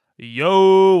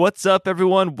Yo, what's up,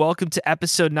 everyone? Welcome to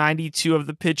episode 92 of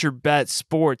the Pitcher Bet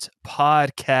Sports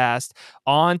Podcast.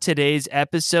 On today's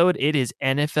episode, it is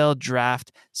NFL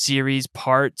Draft Series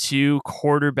Part 2,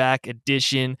 Quarterback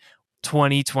Edition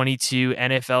 2022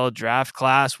 NFL Draft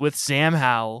Class with Sam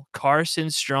Howell,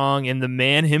 Carson Strong, and the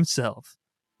man himself,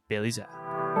 Bailey Zappe.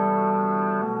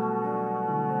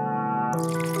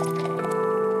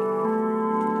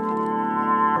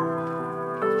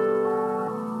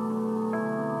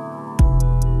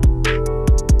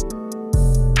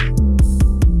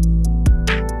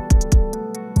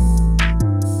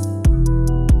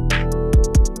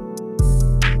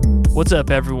 What's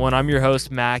up, everyone? I'm your host,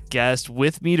 Matt Guest.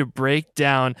 With me to break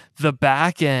down the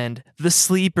back end, the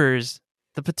sleepers,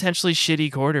 the potentially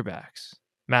shitty quarterbacks,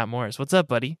 Matt Morris. What's up,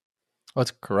 buddy?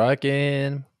 What's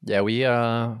cracking? Yeah,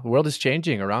 the world is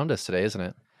changing around us today, isn't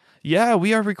it? Yeah,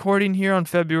 we are recording here on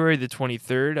February the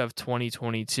 23rd of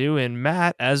 2022. And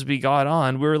Matt, as we got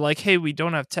on, we were like, hey, we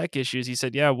don't have tech issues. He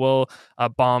said, yeah, well,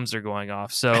 bombs are going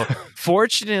off. So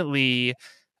fortunately,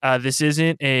 this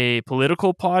isn't a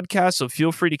political podcast, so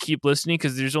feel free to keep listening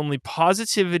because there's only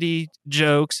positivity,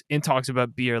 jokes, and talks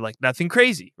about beer, like nothing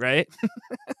crazy, right?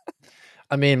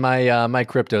 I mean, my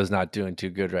crypto is not doing too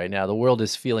good right now. The world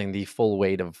is feeling the full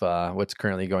weight of what's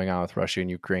currently going on with Russia and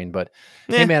Ukraine. But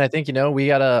hey, man, I think, we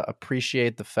got to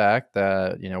appreciate the fact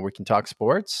that, we can talk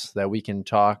sports, that we can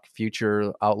talk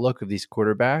future outlook of these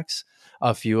quarterbacks,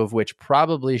 a few of which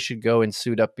probably should go and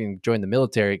suit up and join the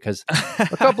military because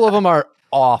a couple of them are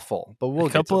awful, but we'll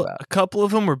get to that. A couple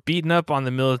of them were beaten up on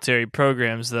the military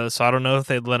programs, though, so I don't know if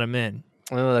they'd let them in.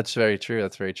 Oh, that's very true.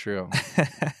 That's very true.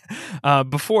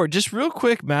 Before, just real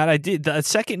quick, Matt, I did the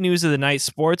second news of the night,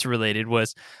 sports related,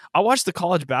 was I watched the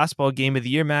college basketball game of the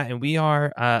year, Matt, and we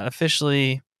are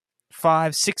officially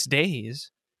 5-6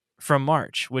 days from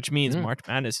March, which means March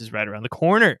Madness is right around the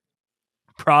corner.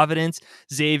 Providence,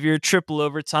 Xavier, triple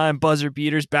overtime, buzzer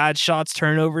beaters, bad shots,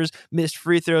 turnovers, missed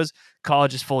free throws.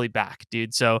 College is fully back,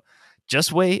 dude. So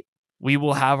just wait. We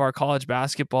will have our college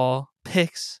basketball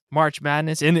picks, March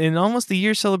Madness, and almost the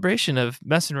year celebration of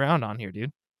messing around on here,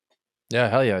 dude. Yeah,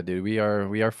 hell yeah, dude. We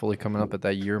are fully coming up at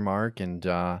that year mark, and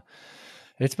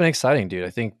it's been exciting, dude. I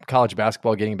think college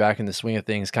basketball getting back in the swing of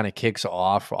things kind of kicks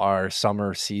off our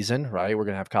summer season, right? We're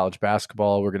going to have college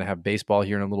basketball. We're going to have baseball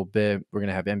here in a little bit. We're going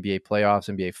to have NBA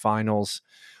playoffs, NBA finals,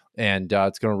 and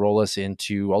it's going to roll us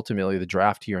into ultimately the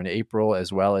draft here in April,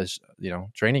 as well as,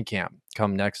 training camp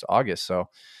come next August. So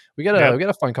we got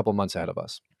a fun couple months ahead of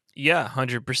us. Yeah,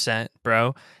 100%,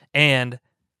 bro. And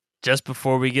just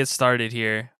before we get started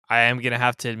here, I am going to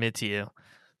have to admit to you,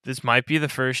 this might be the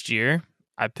first year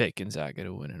I pick Gonzaga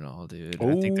to win it all, dude. Ooh.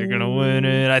 I think they're going to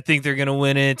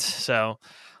win it. So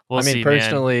we'll see,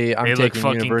 personally, man. I'm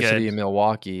taking University of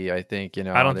Milwaukee. I think,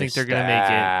 I don't think they're going to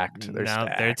make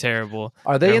it. They're terrible.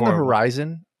 Are they in the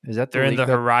Horizon? Is that they're in the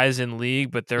Horizon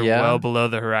League, but they're well below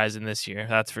the Horizon this year.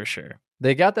 That's for sure.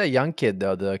 They got that young kid,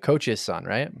 though, the coach's son,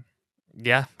 right?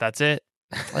 Yeah, that's it.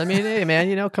 I mean, hey,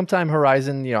 man, come time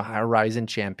Horizon, Horizon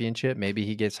Championship. Maybe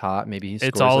he gets hot. Maybe he scores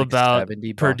It's all like about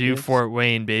 70 Purdue buckets. Fort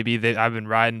Wayne, baby. I've been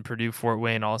riding Purdue Fort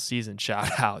Wayne all season.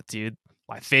 Shout out, dude.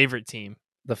 My favorite team.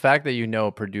 The fact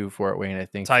that Purdue Fort Wayne, I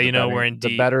think, that's how you know we're in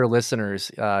deep. The better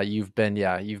listeners, you've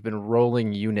been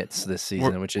rolling units this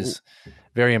season, which is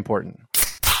very important.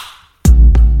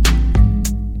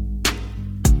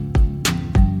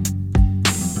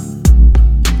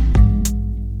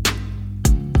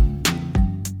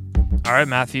 All right,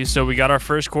 Matthew. So we got our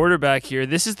first quarterback here.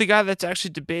 This is the guy that's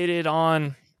actually debated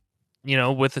on,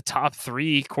 with the top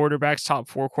 3 quarterbacks, top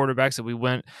 4 quarterbacks that we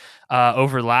went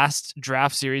over last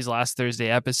draft series, last Thursday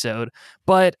episode.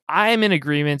 But I am in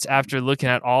agreement after looking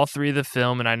at all 3 of the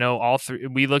film, and I know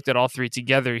we looked at all 3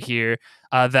 together here,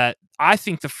 that I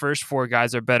think the first 4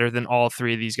 guys are better than all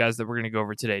 3 of these guys that we're going to go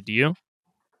over today. Do you?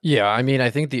 Yeah, I mean,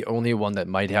 I think the only one that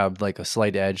might have like a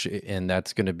slight edge, and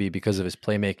that's going to be because of his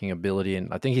playmaking ability,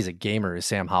 and I think he's a gamer, is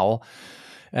Sam Howell.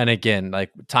 And again,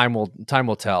 like time will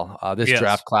tell. This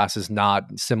draft class is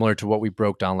not similar to what we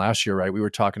broke down last year, right? We were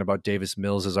talking about Davis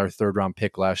Mills as our 3rd round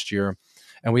pick last year,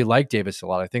 and we like Davis a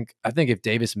lot. I think if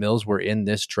Davis Mills were in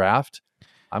this draft,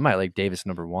 I might like Davis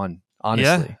number 1,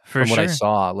 honestly, from what I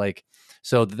saw.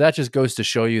 So that just goes to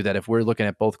show you that if we're looking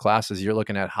at both classes, you're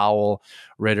looking at Howell,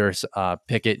 Ritter,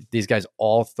 Pickett, these guys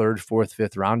all 3rd, 4th,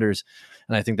 5th rounders.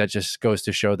 And I think that just goes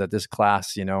to show that this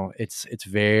class, it's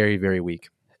very, very weak.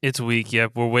 It's weak.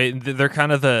 Yep. We're waiting. They're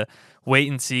kind of the wait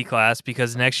and see class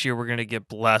because next year we're going to get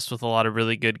blessed with a lot of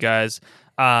really good guys.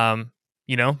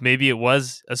 Maybe it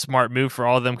was a smart move for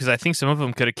all of them because I think some of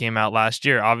them could have came out last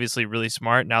year. Obviously really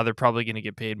smart. Now they're probably going to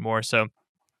get paid more. So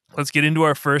let's get into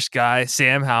our first guy,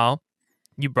 Sam Howell.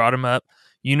 You brought him up.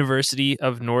 University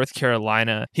of North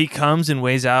Carolina. He comes and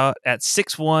weighs out at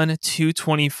 6'1",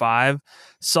 225.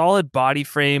 Solid body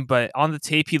frame, but on the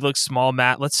tape he looks small,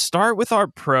 Matt. Let's start with our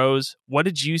pros. What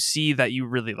did you see that you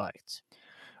really liked?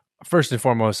 First and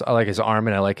foremost, I like his arm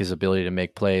and I like his ability to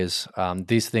make plays.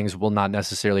 These things will not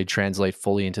necessarily translate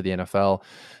fully into the NFL.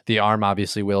 The arm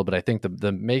obviously will, but I think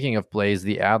the making of plays,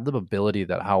 the ad-lib ability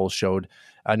that Howell showed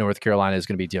at North Carolina is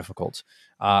going to be difficult.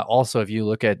 Also, if you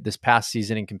look at this past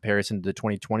season in comparison to the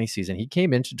 2020 season, he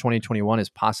came into 2021 as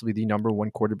possibly the number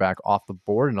one quarterback off the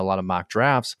board in a lot of mock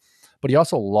drafts, but he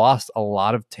also lost a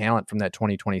lot of talent from that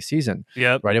 2020 season.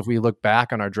 Yep. Right? If we look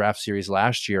back on our draft series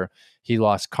last year, he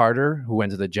lost Carter, who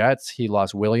went to the Jets. He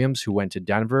lost Williams, who went to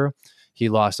Denver. He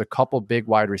lost a couple big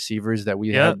wide receivers that we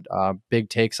had big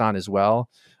takes on as well.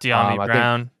 De'Ami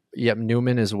Brown.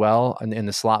 Newman as well in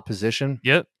the slot position.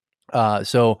 Yep.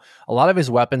 So a lot of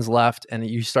his weapons left, and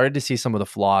you started to see some of the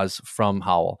flaws from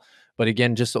Howell. But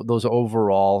again, just those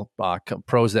overall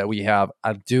pros that we have,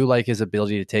 I do like his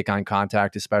ability to take on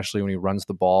contact, especially when he runs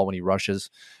the ball, when he rushes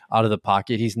out of the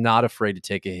pocket. He's not afraid to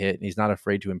take a hit, and he's not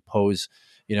afraid to impose,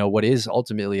 what is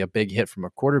ultimately a big hit from a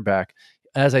quarterback.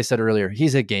 As I said earlier,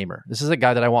 he's a gamer. This is a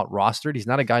guy that I want rostered. He's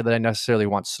not a guy that I necessarily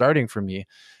want starting for me.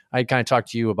 I kind of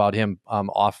talked to you about him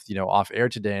off air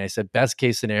today, and I said best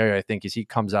case scenario I think is he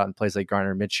comes out and plays like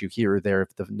Garner Minshew here or there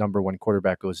if the number one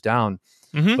quarterback goes down.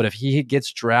 Mm-hmm. But if he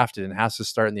gets drafted and has to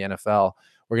start in the NFL,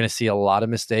 we're going to see a lot of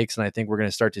mistakes, and I think we're going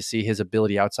to start to see his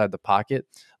ability outside the pocket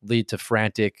lead to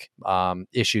frantic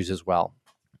issues as well.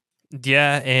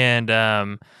 Yeah,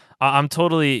 and I'm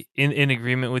totally in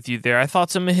agreement with you there. I thought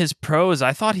some of his pros,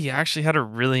 I thought he actually had a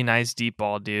really nice deep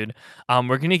ball, dude.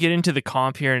 We're going to get into the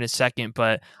comp here in a second,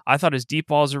 but I thought his deep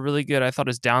balls are really good. I thought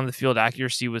his down the field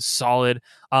accuracy was solid.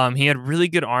 He had really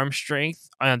good arm strength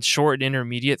on short and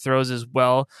intermediate throws as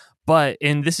well.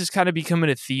 And this is kind of becoming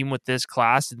a theme with this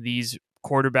class and these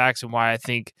quarterbacks, and why I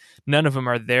think none of them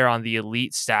are there on the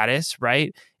elite status,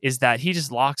 right? Is that he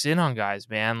just locks in on guys,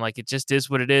 man. Like, it just is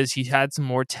what it is. He had some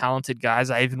more talented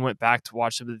guys. I even went back to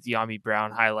watch some of the De'Ami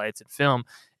Brown highlights and film.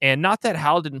 And not that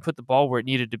Howell didn't put the ball where it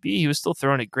needed to be. He was still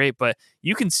throwing it great, but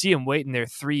you can see him waiting there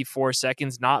 3-4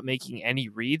 seconds, not making any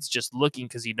reads, just looking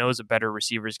because he knows a better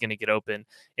receiver is going to get open.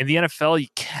 In the NFL, you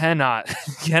cannot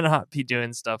be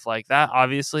doing stuff like that,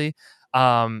 obviously.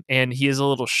 And he is a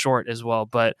little short as well,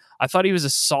 but I thought he was a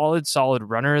solid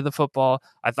runner of the football.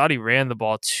 I thought he ran the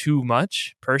ball too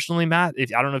much personally, Matt.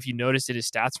 I don't know if you noticed it, his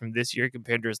stats from this year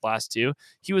compared to his last two,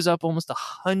 he was up almost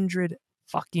 100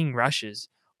 fucking rushes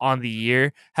on the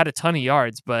year, had a ton of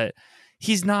yards, but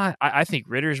he's not. I think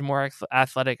Ritter's more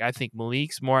athletic. I think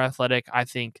Malik's more athletic. I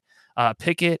think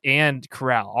Pickett and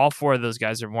Corral, all four of those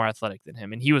guys are more athletic than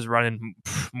him, and he was running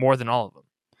more than all of them.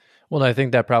 Well, I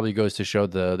think that probably goes to show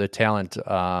the talent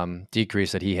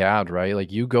decrease that he had, right?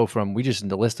 Like you go from, we just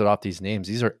listed off these names.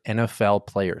 These are NFL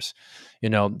players.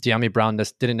 De'Ami Brown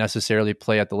didn't necessarily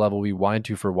play at the level we wanted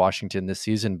to for Washington this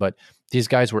season, but these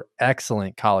guys were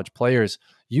excellent college players.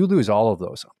 You lose all of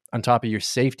those on top of your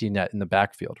safety net in the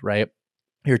backfield, right?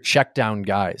 Your check down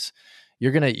guys.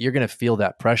 You're gonna feel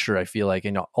that pressure. I feel like,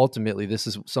 ultimately, this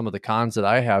is some of the cons that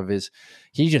I have is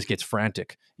he just gets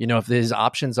frantic. If his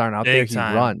options aren't out there, he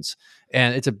runs,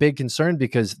 and it's a big concern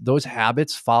because those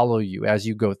habits follow you as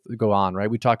you go on.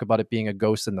 Right? We talk about it being a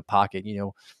ghost in the pocket.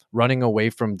 Running away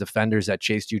from defenders that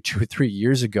chased you 2 or 3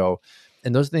 years ago,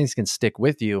 and those things can stick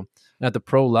with you. And at the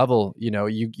pro level,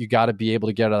 you got to be able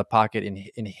to get out of the pocket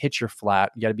and hit your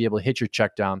flat. You got to be able to hit your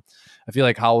check down. I feel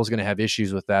like Howell's going to have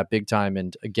issues with that big time.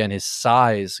 And again, his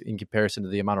size in comparison to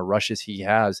the amount of rushes he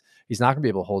has, he's not going to be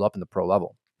able to hold up in the pro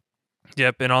level.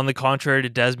 Yep, and on the contrary to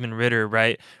Desmond Ridder,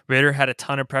 right? Ridder had a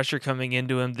ton of pressure coming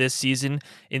into him this season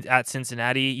at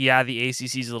Cincinnati. Yeah, the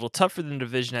ACC is a little tougher than the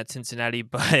division at Cincinnati,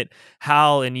 but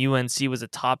Howell and UNC was a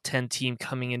top 10 team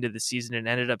coming into the season and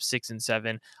ended up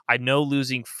 6-7. I know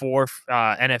losing 4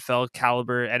 NFL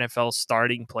caliber NFL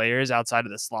starting players outside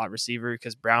of the slot receiver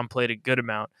because Brown played a good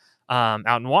amount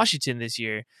out in Washington this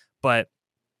year, but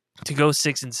to go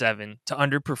 6-7, to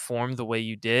underperform the way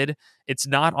you did, it's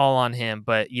not all on him,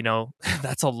 but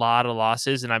that's a lot of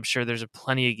losses, and I'm sure there's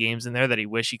plenty of games in there that he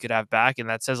wish he could have back, and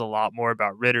that says a lot more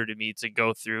about Ridder to me to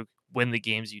go through, win the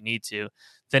games you need to,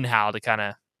 than Hal to kind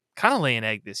of lay an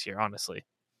egg this year. Honestly,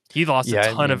 he lost a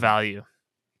ton of value.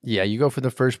 Yeah, you go for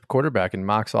the first quarterback and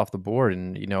mocks off the board,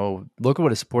 and look at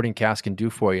what a supporting cast can do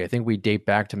for you. I think we date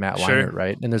back to Matt Leinart,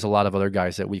 right? And there's a lot of other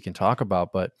guys that we can talk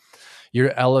about, but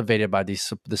you're elevated by the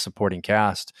supporting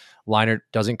cast. Leinart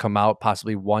doesn't come out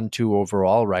possibly 1-2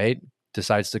 overall, right?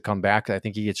 Decides to come back. I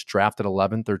think he gets drafted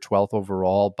 11th or 12th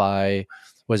overall by,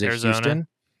 was it Arizona. Houston?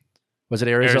 Was it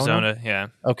Arizona? Yeah.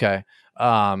 Okay.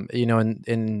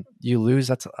 and you lose,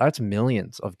 that's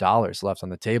millions of dollars left on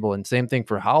the table. And same thing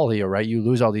for Howell here, right? You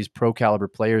lose all these pro caliber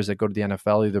players that go to the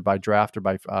NFL either by draft or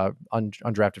by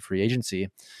undrafted free agency.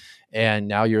 And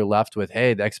now you're left with,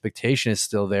 hey, the expectation is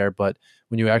still there. But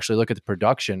when you actually look at the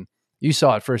production, you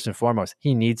saw it first and foremost.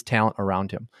 He needs talent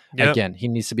around him. Yep. Again, he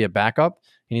needs to be a backup.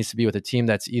 He needs to be with a team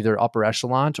that's either upper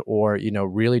echelon or,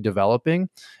 really developing.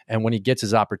 And when he gets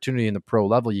his opportunity in the pro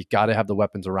level, you got to have the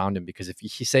weapons around him, because if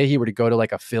he were to go to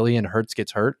like a Philly and Hurts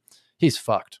gets hurt, he's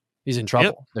fucked. He's in trouble.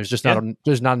 Yep. There's just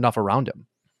there's not enough around him.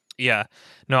 Yeah.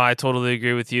 No, I totally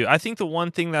agree with you. I think the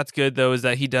one thing that's good though is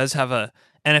that he does have a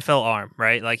NFL arm,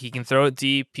 right? Like he can throw it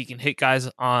deep, he can hit guys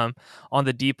on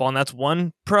the deep ball, and that's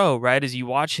one pro, right? As you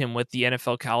watch him with the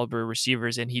NFL caliber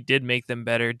receivers, and he did make them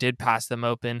better, did pass them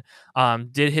open,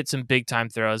 did hit some big time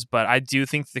throws. But I do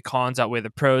think the cons outweigh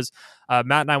the pros.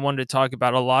 Matt and I wanted to talk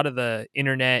about a lot of the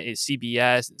internet,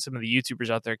 CBS, and some of the YouTubers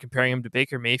out there comparing him to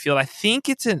Baker Mayfield. I think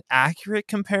it's an accurate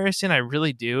comparison. I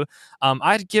really do.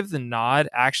 I'd give the nod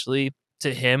actually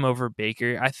to him over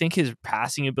Baker. I think his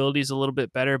passing ability is a little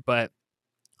bit better, but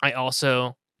I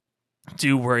also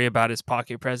do worry about his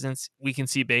pocket presence. We can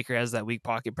see Baker has that weak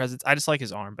pocket presence. I just like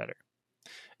his arm better.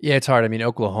 Yeah, it's hard. I mean,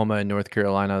 Oklahoma and North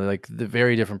Carolina, like the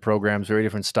very different programs, very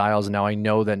different styles. And now I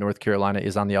know that North Carolina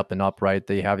is on the up and up, right?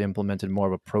 They have implemented more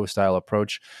of a pro style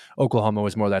approach. Oklahoma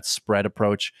was more of that spread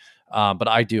approach. But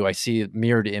I see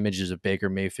mirrored images of Baker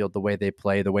Mayfield, the way they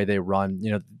play, the way they run,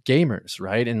 gamers,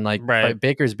 right? And like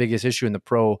Baker's biggest issue in the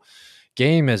pro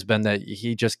game has been that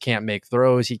he just can't make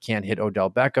throws. He can't hit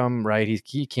Odell Beckham, right?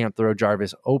 He can't throw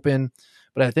Jarvis open.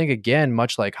 But I think, again,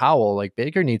 much like Howell, like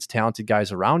Baker needs talented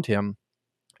guys around him.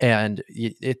 And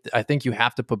I think you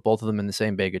have to put both of them in the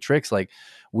same bag of tricks. Like,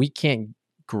 we can't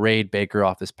grade Baker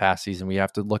off this past season. We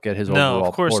have to look at his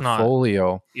overall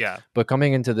portfolio. Not. Yeah. But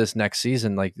coming into this next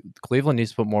season, like Cleveland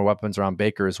needs to put more weapons around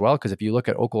Baker as well. Because if you look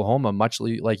at Oklahoma, much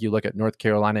like you look at North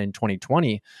Carolina in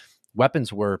 2020,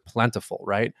 weapons were plentiful,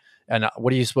 right? And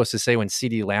what are you supposed to say when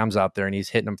CeeDee Lamb's out there and he's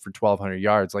hitting them for 1,200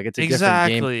 yards? Like, it's a different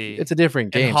game. It's a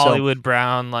different game. And Hollywood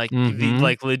Brown, like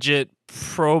like legit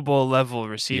Pro Bowl level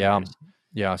receivers.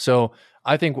 Yeah. So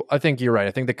I think you're right.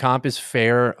 I think the comp is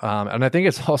fair. And I think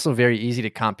it's also very easy to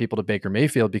comp people to Baker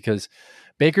Mayfield, because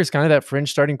Baker's kind of that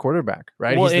fringe starting quarterback,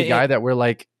 right? Well, he's the guy that we're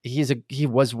like, he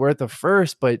was worth a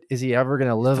first, but is he ever going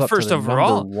to live up to the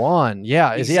overall number one?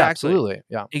 Yeah. Is he? Absolutely.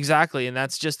 Yeah, exactly. And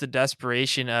that's just the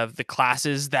desperation of the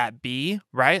classes that be,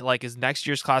 right? Like, is next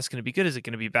year's class going to be good? Is it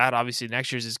going to be bad? Obviously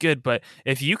next year's is good, but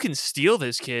if you can steal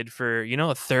this kid for,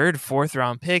 a third, fourth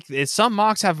round pick, some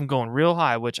mocks have him going real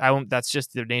high, which that's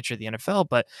just the nature of the NFL,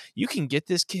 but you can get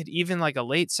this kid even like a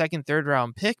late second, third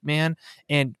round pick, man.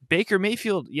 And Baker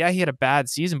Mayfield, yeah, he had a bad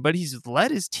season, but he's led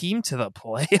his team to the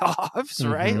playoffs,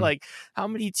 right? Like, how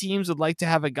many teams would like to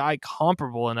have a guy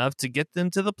comparable enough to get them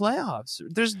to the playoffs?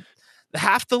 There's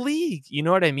half the league, you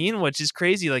know what I mean? Which is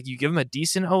crazy. Like, you give him a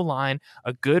decent O-line,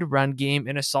 a good run game,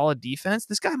 and a solid defense,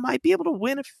 this guy might be able to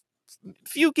win a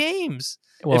few games.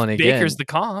 Well, and again, Baker's the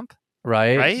comp.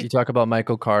 Right? You talk about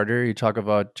Michael Carter. You talk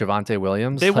about Javonte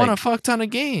Williams. They won a fuck ton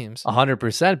of games.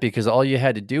 100%, because all you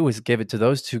had to do was give it to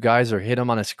those two guys or hit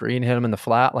them on a screen, hit them in the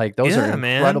flat. Like, those are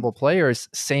incredible players.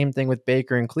 Same thing with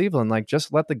Baker and Cleveland. Like,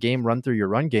 just let the game run through your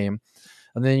run game.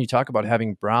 And then you talk about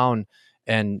having Brown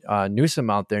and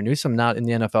Newsome out there. Newsome not in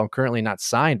the NFL, currently not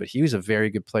signed, but he was a very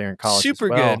good player in college. Super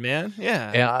good, man.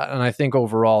 Yeah. And I think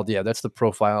overall, that's the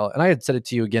profile. And I had said it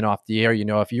to you again off the air.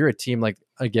 If you're a team like,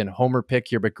 again, homer pick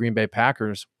here, but Green Bay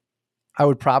Packers, I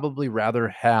would probably rather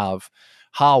have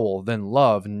Howell than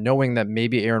Love, knowing that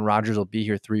maybe Aaron Rodgers will be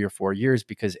here 3 or 4 years,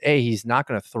 because he's not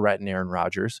going to threaten Aaron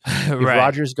Rodgers. If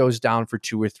Rodgers goes down for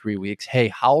 2 or 3 weeks,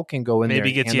 Howell can go in there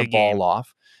and hand the ball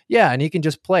off. Yeah, and he can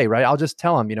just play, right? I'll just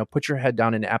tell him, put your head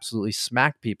down and absolutely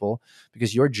smack people,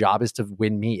 because your job is to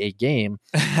win me a game.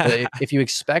 But if you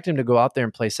expect him to go out there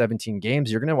and play 17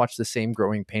 games, you're going to watch the same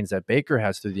growing pains that Baker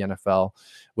has through the NFL,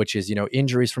 which is,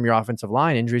 injuries from your offensive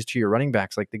line, injuries to your running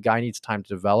backs. Like, the guy needs time to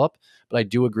develop. But I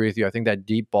do agree with you. I think that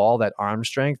deep ball, that arm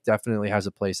strength definitely has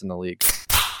a place in the league.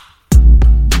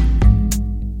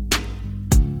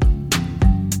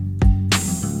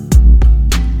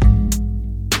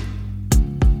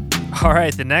 All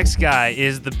right, the next guy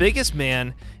is the biggest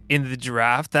man in the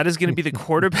draft. That is going to be the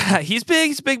quarterback. He's big.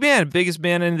 He's a big man. Biggest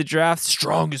man in the draft.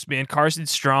 Strongest man. Carson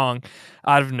Strong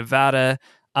out of Nevada.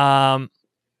 To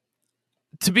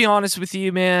be honest with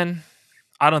you, man,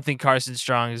 I don't think Carson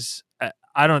Strong is...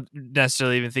 I don't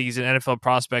necessarily even think he's an NFL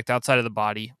prospect outside of the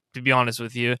body, to be honest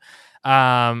with you.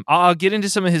 I'll get into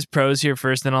some of his pros here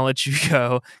first, then I'll let you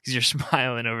go because you're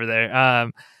smiling over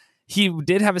there. He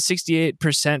did have a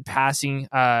 68% passing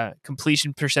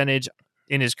completion percentage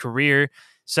in his career.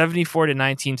 74 to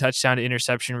 19 touchdown to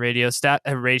interception ratio.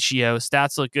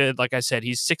 Stats look good. Like I said,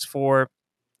 he's 6'4".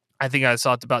 I think I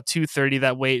saw it's about 230.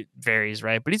 That weight varies,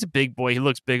 right? But he's a big boy. He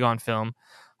looks big on film.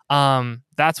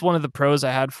 That's one of the pros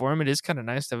I had for him. It is kind of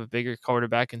nice to have a bigger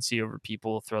quarterback and see over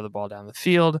people throw the ball down the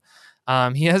field.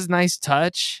 He has nice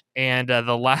touch, and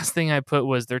the last thing I put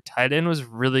was their tight end was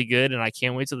really good, and I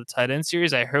can't wait till the tight end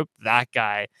series. I hope that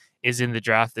guy is in the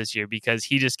draft this year because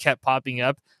he just kept popping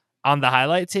up on the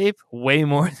highlight tape way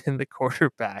more than the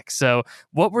quarterback. So,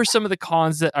 what were some of the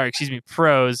pros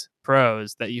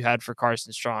that you had for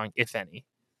Carson Strong, if any?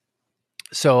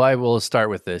 So I will start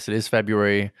with this. It is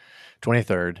February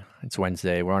 23rd. It's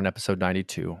Wednesday. We're on episode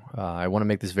 92. I want to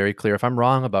make this very clear. If I'm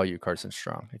wrong about you, Carson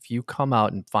Strong, if you come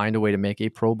out and find a way to make a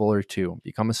Pro Bowl or two,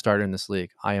 become a starter in this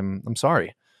league, I'm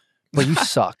sorry, but you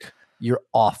suck. You're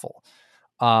awful.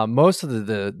 Most of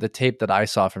the tape that I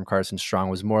saw from Carson Strong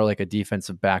was more like a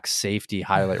defensive back safety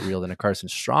highlight reel than a Carson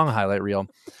Strong highlight reel.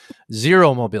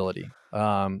 Zero mobility.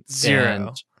 Zero. And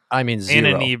I mean, zero.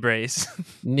 And a knee brace.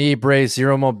 Knee brace,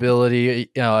 zero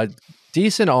mobility,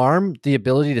 decent arm, the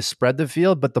ability to spread the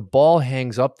field, but the ball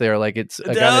hangs up there like it's a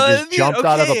guy that just jumped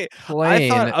out of a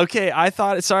plane. I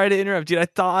thought, sorry to interrupt, dude. I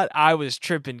thought I was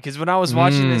tripping because when I was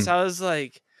watching this, I was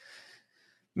like,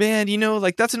 man,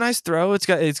 like that's a nice throw.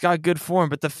 It's got good form,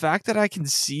 but the fact that I can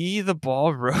see the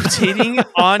ball rotating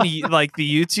on like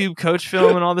the YouTube coach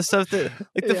film and all this stuff, the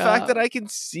fact that I can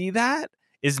see that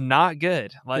is not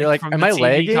good. You're like, am I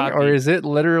lagging or is it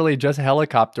literally just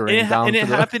helicoptering down? And it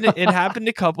happened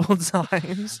a couple of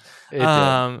times.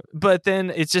 But then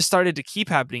it just started to keep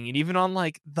happening. And even on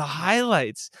like the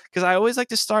highlights, because I always like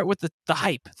to start with the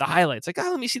hype, the highlights. Like,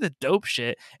 let me see the dope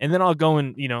shit. And then I'll go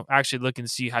and, actually look and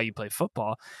see how you play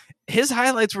football. His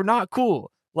highlights were not cool.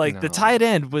 Like the tight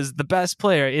end was the best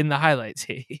player in the highlight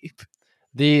tape.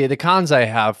 The cons I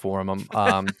have for him,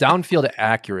 downfield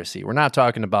accuracy. We're not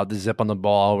talking about the zip on the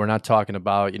ball. We're not talking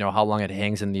about, how long it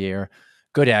hangs in the air.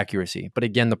 Good accuracy. But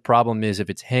again, the problem is if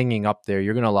it's hanging up there,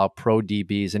 you're going to allow pro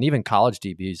DBs and even college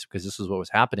DBs, because this is what was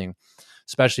happening,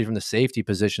 especially from the safety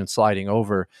position sliding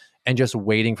over and just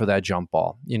waiting for that jump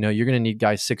ball. You're going to need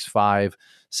guys 6'5".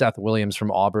 Seth Williams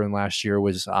from Auburn last year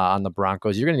was on the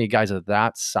Broncos. You're going to need guys of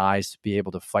that size to be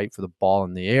able to fight for the ball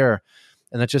in the air.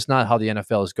 And that's just not how the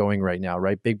NFL is going right now,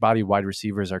 right? Big body wide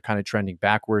receivers are kind of trending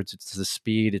backwards. It's the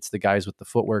speed. It's the guys with the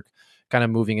footwork kind of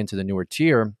moving into the newer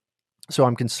tier. So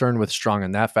I'm concerned with Strong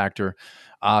in that factor.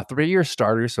 3-year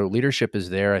starter, so leadership is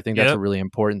there. I think that's a really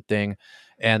important thing.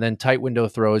 And then tight window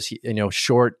throws,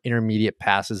 short, intermediate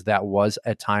passes, that was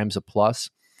at times a plus.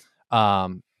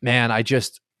 Man, I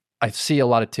see a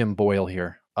lot of Tim Boyle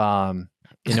here. A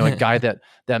guy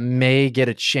that may get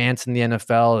a chance in the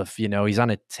NFL if, he's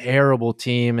on a terrible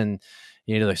team and,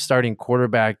 the starting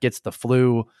quarterback gets the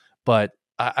flu. But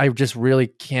I just really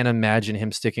can't imagine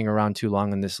him sticking around too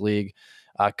long in this league.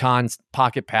 Cons,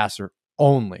 pocket passer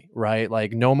only, right?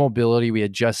 Like no mobility. We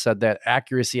had just said that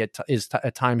accuracy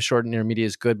at times short and intermediate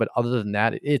is good, but other than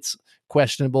that, it's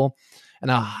questionable. And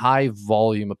a high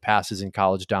volume of passes in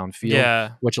college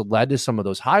downfield, which led to some of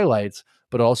those highlights,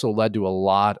 but also led to a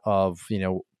lot of,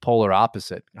 polar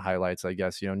opposite highlights, I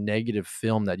guess, negative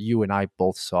film that you and I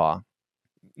both saw.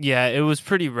 Yeah, it was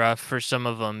pretty rough for some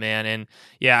of them, man. And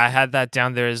I had that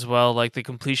down there as well. Like the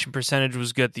completion percentage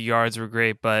was good. The yards were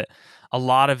great, but a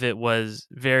lot of it was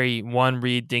very one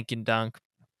read, dink and dunk.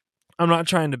 I'm not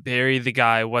trying to bury the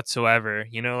guy whatsoever,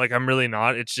 I'm really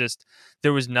not. It's just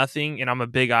there was nothing, and I'm a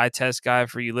big eye test guy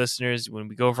for you listeners. When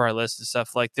we go over our list and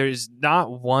stuff, like there's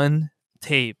not one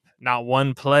tape, not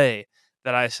one play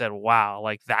that I said, wow,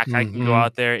 like that guy can go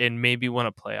out there and maybe win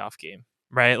a playoff game,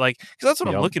 right? Like, because that's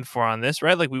what I'm looking for on this,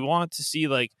 right? Like we want to see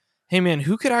like, hey man,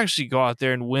 who could actually go out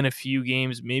there and win a few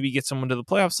games, maybe get someone to the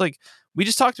playoffs? Like we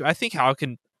just talked about, I think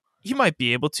he might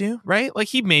be able to, right? Like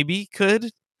he maybe could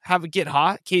have it get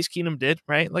hot. Case Keenum did,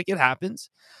 right? Like it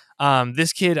happens.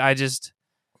 This kid, I just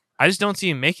don't see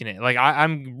him making it. Like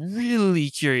I'm really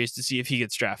curious to see if he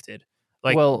gets drafted.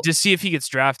 To see if he gets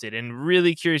drafted, and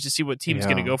really curious to see what team's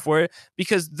going to go for it.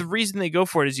 Because the reason they go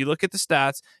for it is you look at the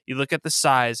stats, you look at the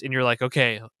size, and you're like,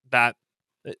 okay, that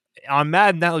on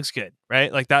Madden that looks good,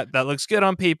 right? Like that looks good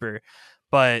on paper.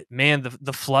 But man,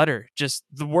 the flutter, just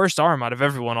the worst arm out of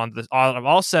everyone out of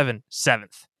all seventh.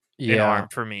 In arm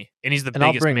for me, and he's the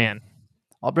biggest man.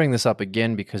 I'll bring this up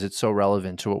again because it's so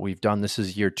relevant to what we've done. This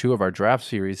is year 2 of our draft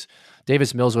series.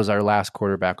 Davis Mills was our last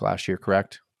quarterback last year,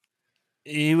 correct?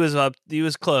 He was up. He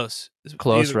was close.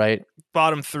 Close, right?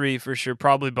 Bottom 3 for sure.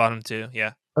 Probably bottom 2.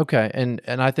 Yeah. Okay, and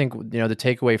I think the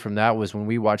takeaway from that was when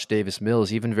we watched Davis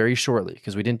Mills, even very shortly,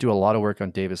 because we didn't do a lot of work on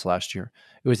Davis last year.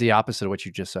 It was the opposite of what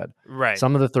you just said. Right.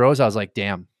 Some of the throws, I was like,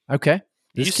 "Damn, okay,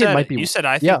 this kid might be." You said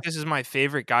I Yeah, think this is my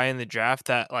favorite guy in the draft.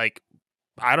 That like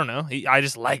I don't know. I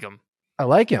just like him. I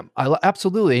like him.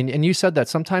 Absolutely, and you said that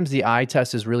sometimes the eye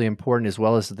test is really important as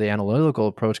well as the analytical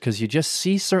approach because you just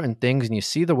see certain things and you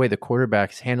see the way the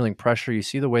quarterback is handling pressure. You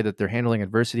see the way that they're handling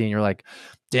adversity, and you're like,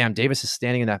 "Damn, Davis is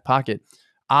standing in that pocket."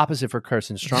 Opposite for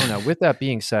Carson Strong. Now, with that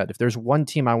being said, if there's one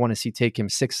team I want to see take him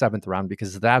 6th, 7th round,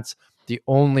 because that's the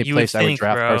only You would place I would think,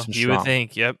 draft bro. Carson You would Strong.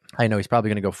 think. Yep. I know he's probably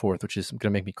going to go 4th, which is going to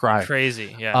make me cry.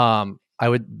 Crazy. Yeah. I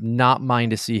would not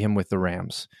mind to see him with the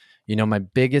Rams. My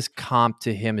biggest comp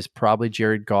to him is probably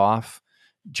Jared Goff.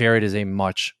 Jared is a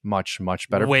much, much, much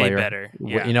better Way player. better.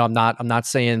 Yeah. I'm not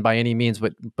saying by any means,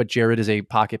 but Jared is a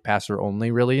pocket passer only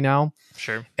really now.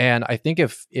 Sure. And I think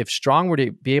if Strong were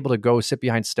to be able to go sit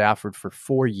behind Stafford for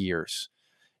 4 years,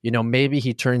 maybe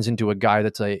he turns into a guy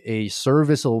that's a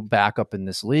serviceable backup in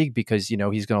this league because, he's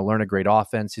going to learn a great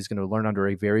offense. He's going to learn under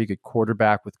a very good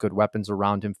quarterback with good weapons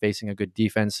around him, facing a good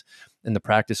defense in the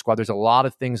practice squad. There's a lot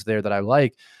of things there that I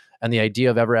like. And the idea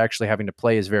of ever actually having to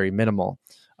play is very minimal.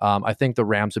 I think the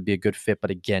Rams would be a good fit, but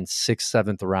again, 6th,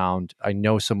 7th round, I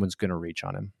know someone's going to reach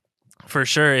on him. For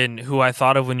sure. And who I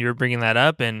thought of when you were bringing that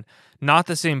up, and not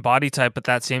the same body type, but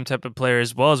that same type of player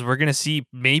as well, as we're going to see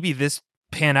maybe this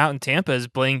pan out in Tampa is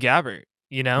Blaine Gabbert,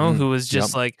 who was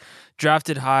just like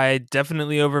drafted high,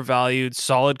 definitely overvalued,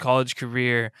 solid college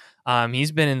career.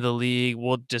 He's been in the league.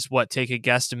 We'll just take a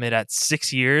guesstimate at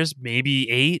 6 years, maybe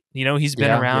 8. He's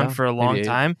been around for a long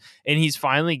time, and he's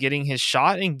finally getting his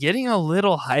shot and getting a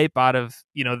little hype out of,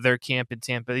 their camp in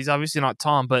Tampa. He's obviously not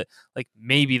Tom, but like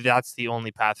maybe that's the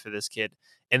only path for this kid.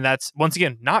 And that's, once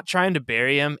again, not trying to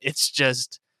bury him. It's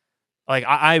just like,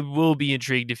 I will be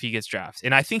intrigued if he gets drafted,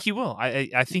 and I think he will.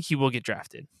 I think he will get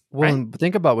drafted. Well, Right?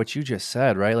 think about what you just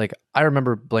said, right? Like, I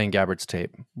remember Blaine Gabbert's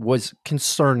tape was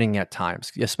concerning at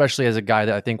times, especially as a guy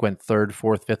that I think went 3rd,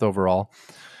 4th, 5th overall,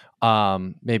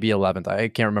 maybe 11th. I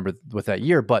can't remember with that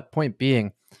year, but point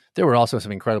being, there were also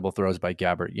some incredible throws by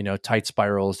Gabbert, tight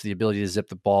spirals, the ability to zip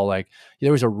the ball. Like,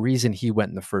 there was a reason he went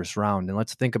in the 1st round. And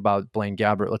let's think about Blaine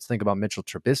Gabbert. Let's think about Mitchell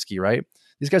Trubisky, right?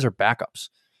 These guys are backups.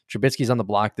 Trubisky's on the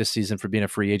block this season for being a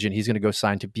free agent. He's going to go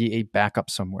sign to be a backup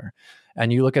somewhere.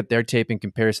 And you look at their tape in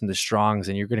comparison to Strong's,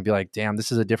 and you're going to be like, damn,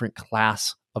 this is a different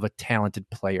class of a talented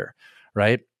player,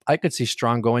 right? I could see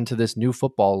Strong go into this new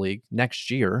football league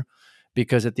next year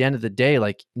because at the end of the day,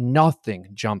 like,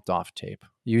 nothing jumped off tape.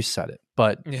 You said it.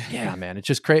 But yeah, man, it's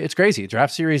just it's crazy.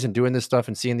 Draft series and doing this stuff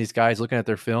and seeing these guys looking at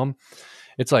their film,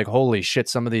 it's like, holy shit,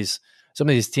 some of these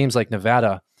teams like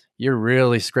Nevada, you're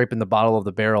really scraping the bottom of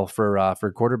the barrel for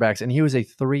quarterbacks. And he was a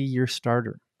 3-year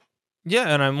starter.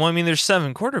 Yeah, and there's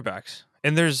 7 quarterbacks,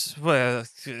 and there's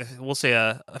we'll say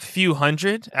a few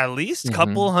hundred, at least,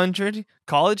 couple hundred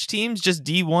college teams, just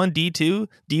D1, D2,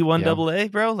 D1 AA,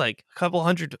 bro, like a couple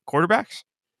hundred quarterbacks.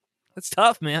 That's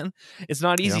tough, man. It's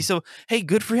not easy. So, hey,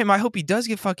 good for him. I hope he does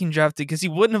get fucking drafted because he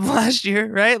wouldn't have last year,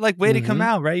 right? Like, way to come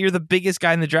out, right? You're the biggest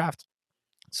guy in the draft.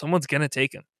 Someone's gonna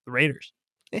take him. The Raiders.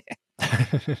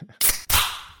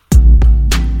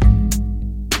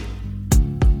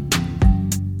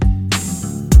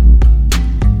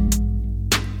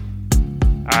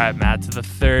 All right, Matt, to the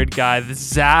third guy, the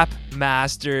Zappe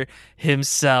master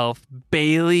himself,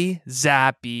 Bailey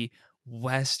Zappe,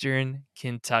 Western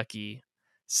Kentucky.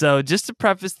 So just to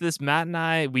preface this, Matt and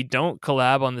I, we don't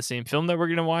collab on the same film that we're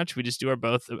going to watch. We just do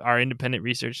our independent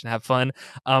research and have fun.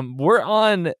 We're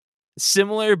on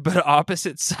similar but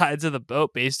opposite sides of the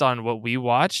boat based on what we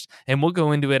watched, and we'll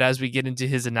go into it as we get into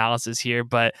his analysis here.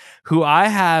 But who I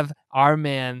have, our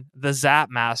man, the Zappe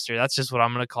master, that's just what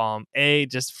I'm going to call him.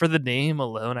 Just for the name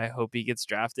alone, I hope he gets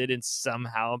drafted and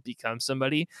somehow becomes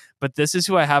somebody. But this is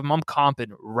who I have. I'm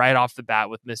comping right off the bat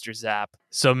with Mr. Zappe.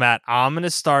 So, Matt, I'm going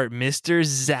to start Mr.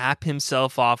 Zappe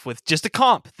himself off with just a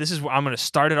comp. This is where I'm going to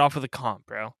start it off with a comp,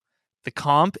 bro. The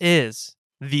comp is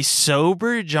the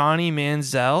sober Johnny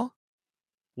Manziel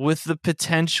with the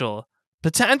potential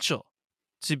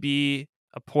to be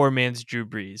a poor man's Drew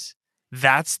Brees.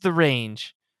 That's the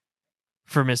range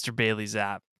for Mr. Bailey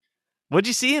Zappe. What'd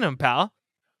you see in him, pal?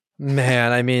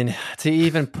 Man, I mean, to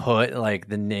even put like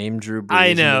the name Drew Brees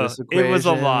I know, into this equation, it was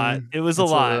a lot. It was a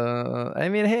lot. I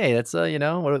mean, hey, that's what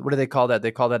do they call that?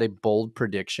 They call that a bold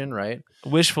prediction, right?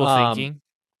 Wishful thinking.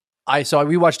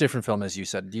 We watched different film, as you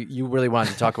said. You really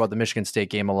wanted to talk about the Michigan State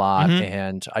game a lot,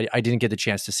 and I didn't get the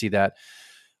chance to see that.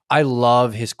 I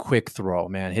love his quick throw,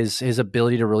 man. His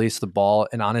ability to release the ball,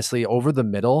 and honestly, over the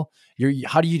middle,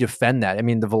 how do you defend that? I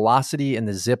mean, the velocity and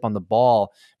the zip on the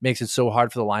ball makes it so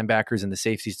hard for the linebackers and the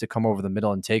safeties to come over the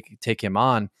middle and take him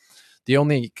on. The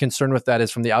only concern with that is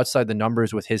from the outside the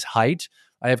numbers with his height.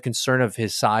 I have concern of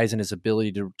his size and his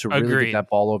ability to really get Agreed. that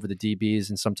ball over the DBs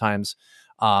and sometimes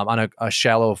on a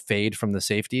shallow fade from the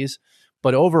safeties.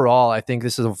 But overall, I think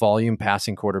this is a volume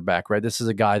passing quarterback, right? This is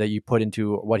a guy that you put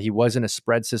into what he was in a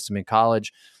spread system in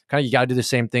college. Kind of, you got to do the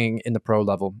same thing in the pro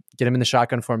level. Get him in the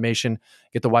shotgun formation,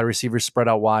 get the wide receivers spread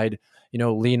out wide,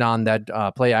 lean on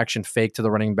that play action fake to the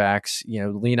running backs,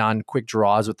 lean on quick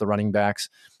draws with the running backs.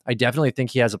 I definitely think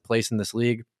he has a place in this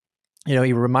league.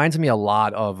 He reminds me a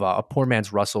lot of a poor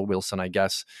man's Russell Wilson, I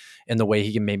guess, in the way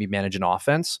he can maybe manage an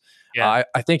offense. Yeah.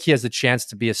 I think he has the chance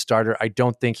to be a starter. I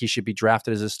don't think he should be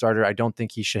drafted as a starter. I don't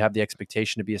think he should have the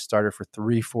expectation to be a starter for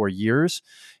 3-4 years.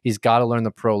 He's got to learn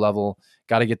the pro level,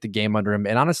 got to get the game under him.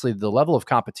 And honestly, the level of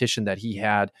competition that he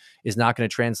had is not going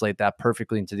to translate that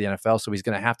perfectly into the NFL. So he's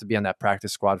going to have to be on that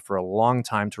practice squad for a long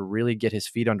time to really get his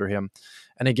feet under him.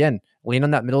 And again, lean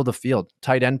on that middle of the field,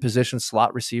 tight end position,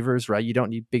 slot receivers, right? You don't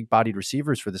need big bodied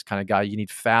receivers for this kind of guy. You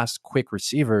need fast, quick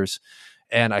receivers.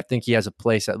 And I think he has a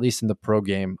place, at least in the pro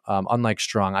game. Unlike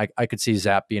Strong, I could see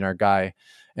Zappe being our guy.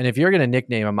 And if you're going to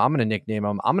nickname him, I'm going to nickname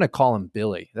him. I'm going to call him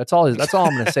Billy. That's all I'm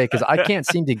going to say, because I can't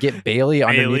seem to get Bailey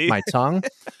underneath my tongue.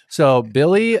 So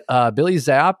Billy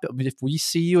Zappe, if we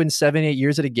see you in 7-8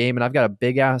 years at a game and I've got a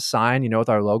big ass sign, with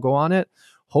our logo on it,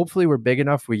 hopefully we're big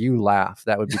enough where you laugh.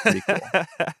 That would be pretty cool.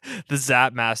 The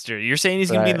Zap Master. You're saying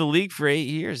he's going to be in the league for 8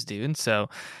 years, dude. So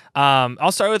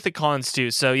I'll start with the cons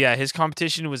too. So yeah, his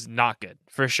competition was not good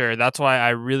for sure. That's why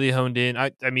I really honed in.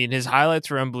 I mean, his highlights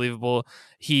were unbelievable.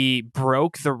 He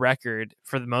broke the record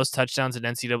for the most touchdowns in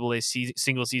NCAA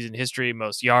single season history,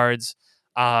 most yards,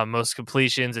 most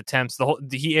completions, attempts.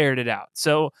 He aired it out.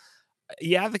 So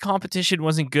yeah, the competition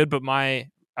wasn't good, but my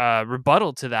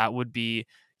rebuttal to that would be,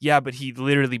 yeah, but he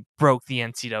literally broke the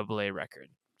NCAA record.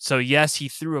 So yes, he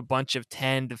threw a bunch of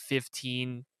 10 to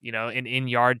 15, in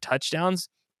yard touchdowns.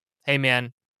 Hey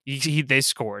man, they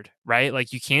scored, right?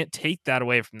 Like, you can't take that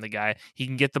away from the guy. He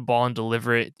can get the ball and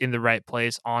deliver it in the right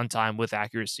place on time with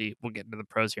accuracy. We'll get into the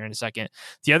pros here in a second.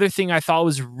 The other thing I thought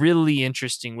was really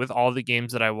interesting with all the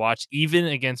games that I watched, even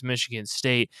against Michigan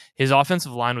State, his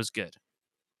offensive line was good.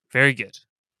 Very good.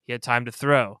 He had time to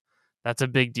throw. That's a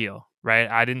big deal, right?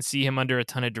 I didn't see him under a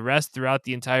ton of duress throughout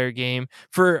the entire game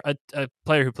for a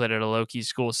player who played at a low-key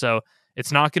school. So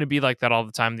it's not going to be like that all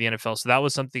the time in the NFL. So that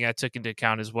was something I took into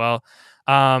account as well.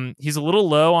 He's a little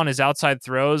low on his outside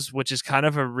throws, which is kind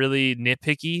of a really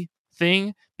nitpicky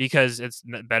thing because it's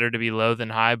better to be low than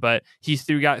high, but he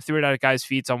threw it out at guys'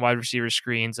 feet on wide receiver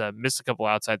screens, missed a couple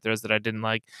outside throws that I didn't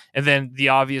like. And then the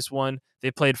obvious one,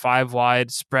 they played 5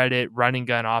 wide, spread it, running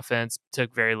gun offense,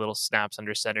 took very little snaps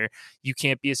under center. You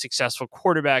can't be a successful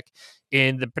quarterback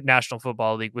in the National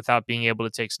Football League without being able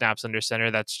to take snaps under center.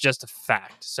 That's just a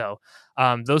fact. So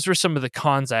those were some of the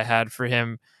cons I had for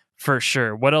him for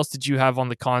sure. What else did you have on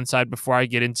the con side before I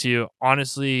get into,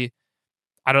 honestly,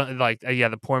 I don't like,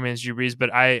 the poor man's Drew Brees,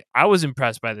 but I was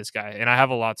impressed by this guy, and I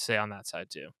have a lot to say on that side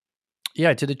too.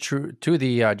 Yeah, to the Drew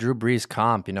Brees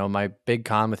comp, my big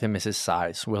con with him is his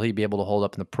size. Will he be able to hold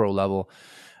up in the pro level,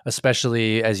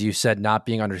 especially as you said, not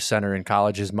being under center in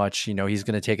college as much? He's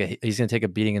going to take a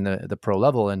beating in the pro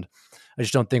level, and I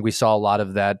just don't think we saw a lot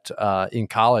of that in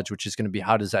college, which is going to be,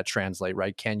 how does that translate,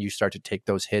 right? Can you start to take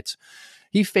those hits?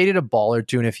 He faded a ball or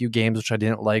two in a few games, which I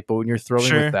didn't like. But when you're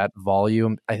throwing with that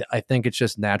volume, I think it's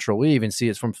just natural. We even see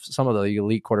it from some of the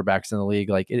elite quarterbacks in the league.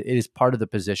 Like, it is part of the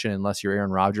position unless you're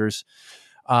Aaron Rodgers.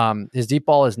 His deep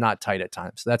ball is not tight at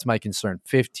times. That's my concern.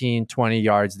 15, 20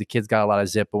 yards. The kid's got a lot of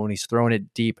zip, but when he's throwing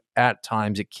it deep at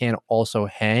times, it can also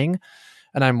hang.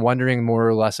 And I'm wondering more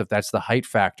or less if that's the height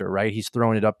factor, right? He's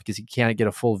throwing it up because he can't get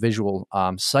a full visual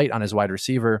sight on his wide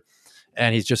receiver,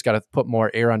 and he's just got to put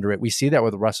more air under it. We see that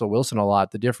with Russell Wilson a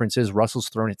lot. The difference is Russell's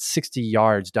throwing it 60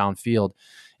 yards downfield,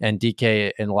 and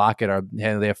DK and Lockett they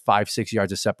have 5-6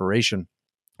 yards of separation.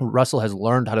 Russell has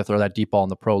learned how to throw that deep ball on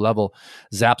the pro level.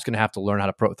 Zappe's going to have to learn how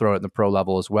to throw it in the pro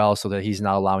level as well, so that he's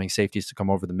not allowing safeties to come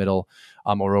over the middle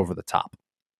or over the top.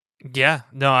 Yeah,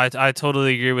 no, I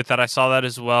totally agree with that. I saw that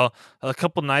as well. A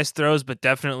couple nice throws, but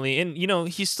definitely, and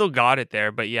he still got it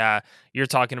there. But yeah, you're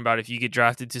talking about if you get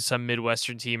drafted to some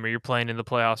Midwestern team or you're playing in the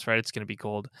playoffs, right? It's going to be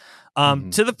cold.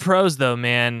 To the pros though,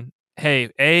 man, hey,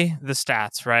 the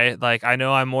stats, right? Like, I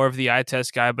know I'm more of the eye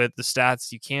test guy, but the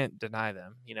stats, you can't deny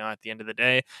them, at the end of the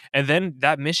day. And then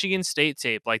that Michigan State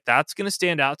tape, like, that's going to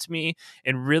stand out to me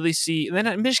and really see. And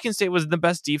then Michigan State was the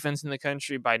best defense in the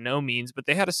country by no means, but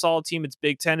they had a solid team. It's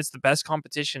Big Ten. It's the best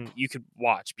competition you could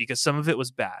watch because some of it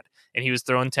was bad. And he was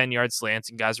throwing 10-yard slants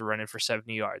and guys were running for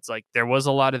 70 yards. Like, there was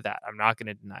a lot of that. I'm not going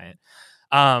to deny it.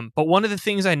 But one of the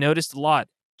things I noticed a lot,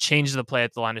 changed the play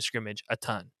at the line of scrimmage a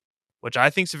ton, which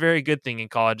I think is a very good thing in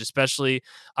college, especially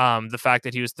the fact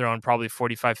that he was throwing probably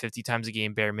 45, 50 times a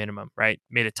game, bare minimum, right?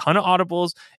 Made a ton of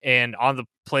audibles, and on the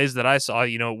plays that I saw,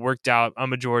 worked out a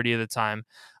majority of the time.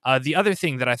 The other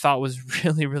thing that I thought was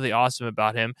really, really awesome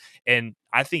about him, and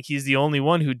I think he's the only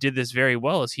one who did this very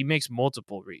well, is he makes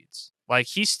multiple reads. Like,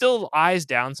 he still eyes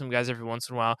down some guys every once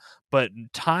in a while, but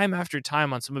time after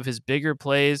time on some of his bigger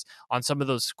plays, on some of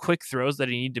those quick throws that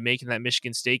he needed to make in that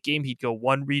Michigan State game, he'd go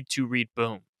one read, two read,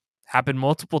 boom. Happened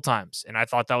multiple times, and I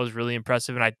thought that was really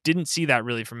impressive, and I didn't see that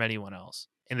really from anyone else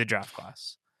in the draft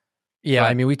class. Yeah, I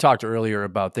But mean, we talked earlier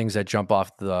about things that jump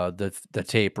off the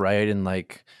tape, right? And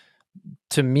like,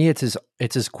 to me, it's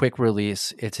his quick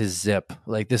release, it's his zip.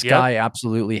 Like, this yep, guy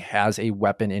absolutely has a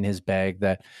weapon in his bag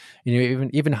that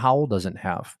even Howell doesn't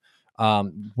have.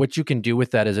 What you can do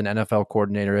with that as an NFL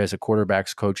coordinator, as a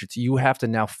quarterbacks coach, it's you have to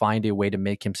now find a way to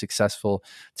make him successful,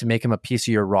 to make him a piece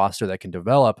of your roster that can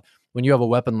develop. When you have a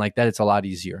weapon like that, it's a lot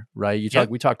easier, right? yep,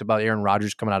 We talked about Aaron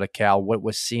Rodgers coming out of Cal, what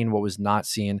was seen, what was not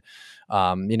seen.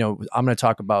 I'm going to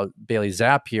talk about Bailey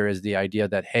Zappe here as the idea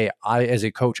that, hey, as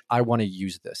a coach, I want to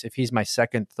use this. If he's my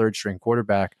second, third string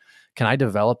quarterback, can I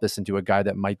develop this into a guy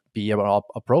that might be a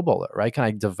Pro Bowler, right? Can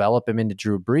I develop him into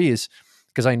Drew Brees?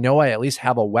 Because I know I at least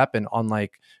have a weapon,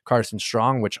 unlike Carson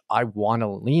Strong, which I want to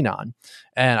lean on.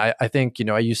 And I think,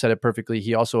 you said it perfectly.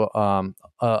 He also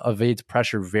evades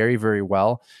pressure very, very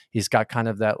well. He's got kind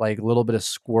of that like little bit of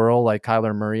squirrel, like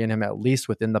Kyler Murray in him, at least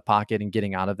within the pocket and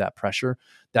getting out of that pressure.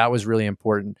 That was really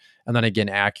important. And then again,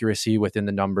 accuracy within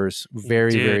the numbers,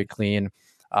 very, very dude. clean.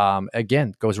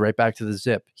 Again, goes right back to the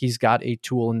zip. He's got a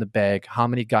tool in the bag. How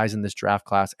many guys in this draft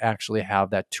class actually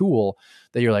have that tool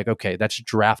that you're like, okay, that's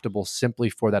draftable simply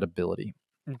for that ability?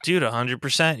 Dude,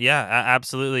 100%. Yeah,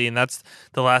 absolutely. And that's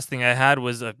the last thing I had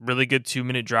was a really good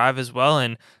 2-minute drive as well,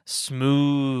 and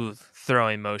smooth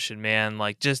throwing motion, man.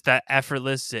 Like, just that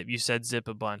effortless zip. You said zip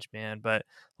a bunch, man, but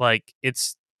like,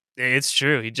 it's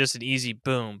true. He just an easy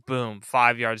boom, boom,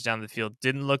 5 yards down the field.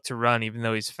 Didn't look to run, even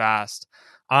though he's fast.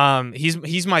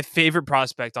 He's my favorite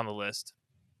prospect on the list.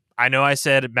 I know I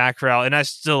said Matt Corral, and I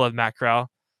still love Matt Corral.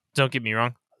 Don't get me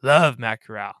wrong. Love Matt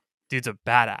Corral. Dude's a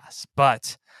badass.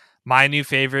 But my new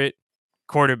favorite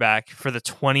quarterback for the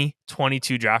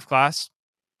 2022 draft class,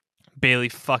 Bailey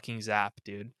fucking Zappe,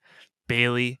 dude.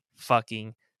 Bailey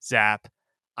fucking Zappe.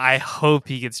 I hope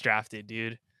he gets drafted,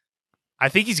 dude. I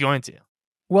think he's going to.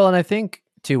 Well, and I think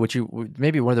too,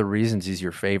 maybe one of the reasons he's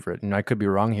your favorite, and I could be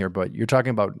wrong here, but you're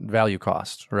talking about value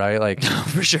cost, right? Like,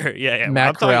 For sure. Yeah.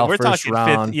 Matt Corral, We're first talking fifth.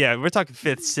 round. Yeah. We're talking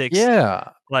fifth, sixth, Yeah.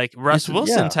 like Russ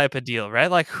Wilson Yeah. type of deal,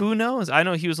 right? Like, who knows? I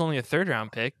know he was only a third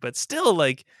round pick, but still,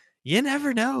 like, you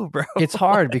never know, bro. It's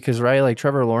hard because, right, like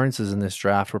Trevor Lawrence is in this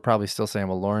draft. We're probably still saying,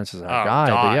 well, Lawrence is our Oh, guy.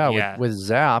 But dog. yeah, Yeah. with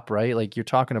Zapp, right, like you're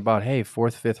talking about, hey,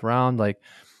 fourth, fifth round, like,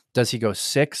 does he go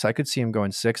 6? I could see him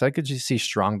going 6. I could just see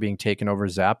Strong being taken over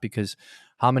Zapp because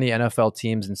how many NFL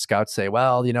teams and scouts say,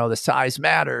 well, the size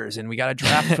matters and we got to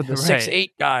draft for the Right.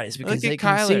 6'8" guys because Look at they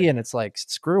can Kyler. see. And it's like,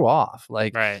 screw off.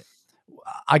 Like, Right.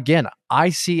 again, I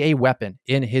see a weapon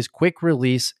in his quick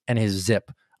release and his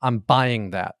zip. I'm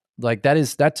buying that. Like,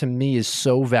 that to me is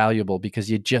so valuable because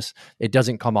it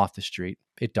doesn't come off the street.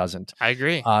 It doesn't. I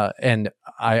agree. And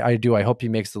I do. I hope he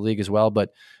makes the league as well.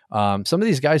 But some of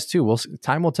these guys too,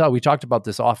 time will tell. We talked about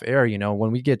this off air.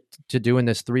 When we get to doing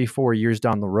this 3-4 years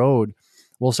down the road,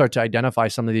 we'll start to identify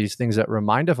some of these things that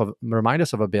remind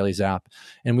us of a Bailey Zapp,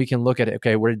 and we can look at it.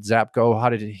 Okay, where did Zapp go? How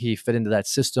did he fit into that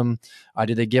system?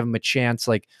 Did they give him a chance?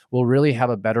 Like, we'll really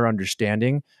have a better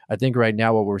understanding. I think right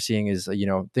now what we're seeing is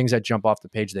things that jump off the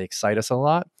page. They excite us a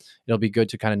lot. It'll be good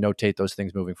to kind of notate those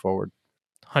things moving forward.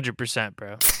 100%,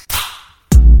 bro.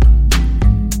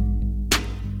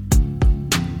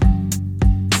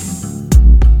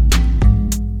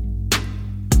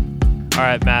 All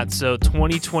right, Matt. So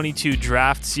 2022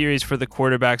 draft series for the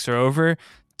quarterbacks are over.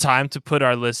 Time to put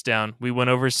our list down. We went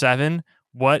over 7.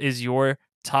 What is your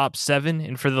top 7?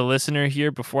 And for the listener here,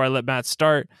 before I let Matt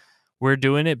start, we're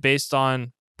doing it based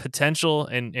on potential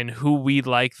and who we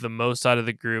like the most out of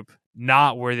the group,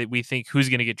 not where that we think who's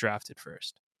going to get drafted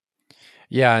first.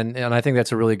 Yeah, and I think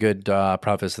that's a really good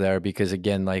preface there because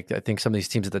again, like I think some of these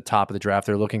teams at the top of the draft,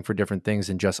 they're looking for different things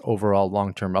than just overall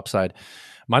long-term upside.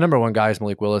 My number one guy is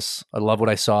Malik Willis. I love what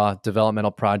I saw.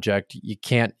 Developmental project. You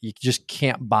just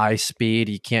can't buy speed.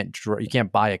 You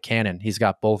can't buy a cannon. He's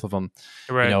got both of them.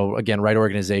 Right. Again, right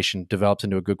organization develops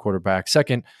into a good quarterback.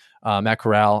 Second, Matt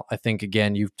Corral. I think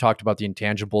again, you've talked about the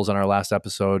intangibles on our last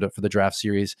episode for the draft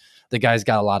series. The guy's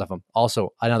got a lot of them.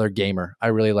 Also, another gamer. I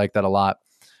really like that a lot.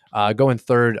 Going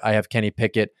third, I have Kenny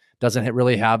Pickett. Doesn't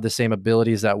really have the same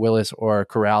abilities that Willis or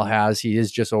Corral has. He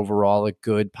is just overall a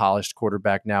good, polished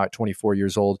quarterback now at 24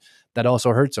 years old. That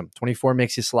also hurts him. 24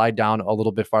 makes you slide down a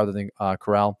little bit farther than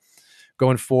Corral.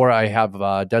 Going four, I have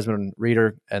Desmond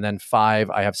Reader. And then five,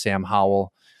 I have Sam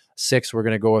Howell. Six, we're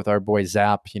going to go with our boy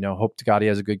Zappe. Hope to God he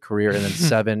has a good career. And then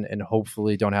seven, and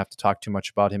hopefully don't have to talk too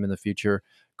much about him in the future,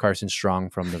 Carson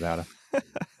Strong from Nevada.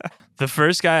 The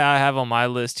first guy I have on my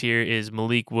list here is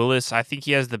Malik Willis. I think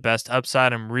he has the best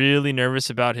upside. I'm really nervous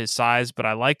about his size, but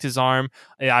I liked his arm.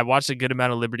 I watched a good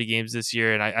amount of Liberty games this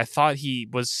year, and I thought he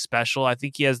was special. I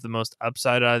think he has the most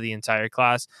upside out of the entire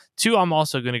class. Two, I'm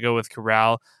also going to go with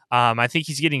Corral. I think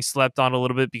he's getting slept on a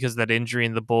little bit because of that injury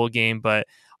in the bowl game, but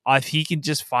if he can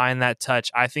just find that touch,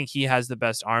 I think he has the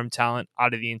best arm talent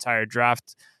out of the entire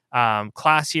draft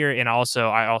class here, and I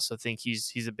also think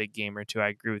he's a big gamer too. I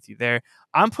agree with you there.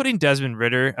 I'm putting Desmond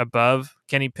Ridder above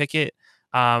Kenny Pickett.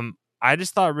 I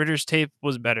just thought Ritter's tape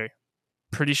was better.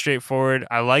 Pretty straightforward.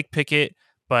 I like Pickett,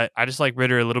 but I just like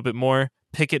Ridder a little bit more.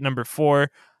 Pickett number 4.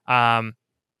 I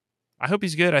hope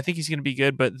he's good. I think he's going to be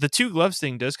good, but the two gloves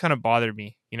thing does kind of bother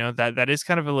me. That is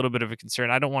kind of a little bit of a concern.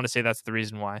 I don't want to say that's the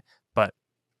reason why, but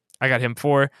I got him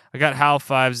 4. I got Howell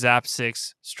 5, Zappe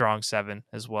 6, Strong 7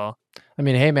 as well. I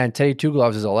mean, hey man, Teddy Two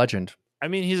Gloves is a legend. I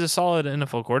mean, he's a solid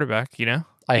NFL quarterback.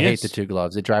 I hate the two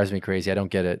gloves. It drives me crazy. I don't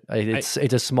get it. It's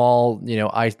a small,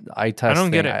 eye test. I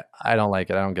don't thing. get it. I don't like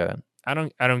it. I don't get it.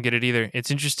 I don't get it either. It's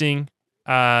interesting.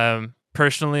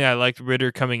 Personally, I liked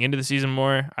Ridder coming into the season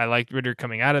more. I liked Ridder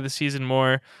coming out of the season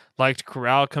more. Liked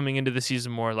Corral coming into the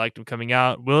season more. Liked him coming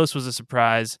out. Willis was a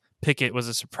surprise. Pickett was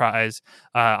a surprise.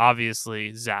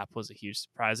 Obviously, Zappe was a huge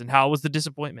surprise. And Howell was the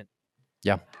disappointment.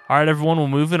 Yeah. All right, everyone. We're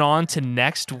moving on to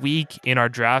next week in our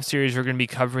draft series. We're going to be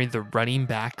covering the running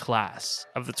back class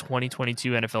of the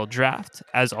 2022 NFL Draft.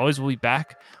 As always, we'll be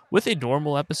back with a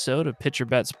normal episode of Pitcher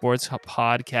Bet Sports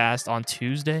Podcast on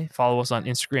Tuesday. Follow us on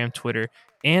Instagram, Twitter,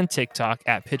 and TikTok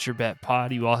at Pitcher Bet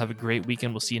Pod. You all have a great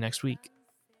weekend. We'll see you next week.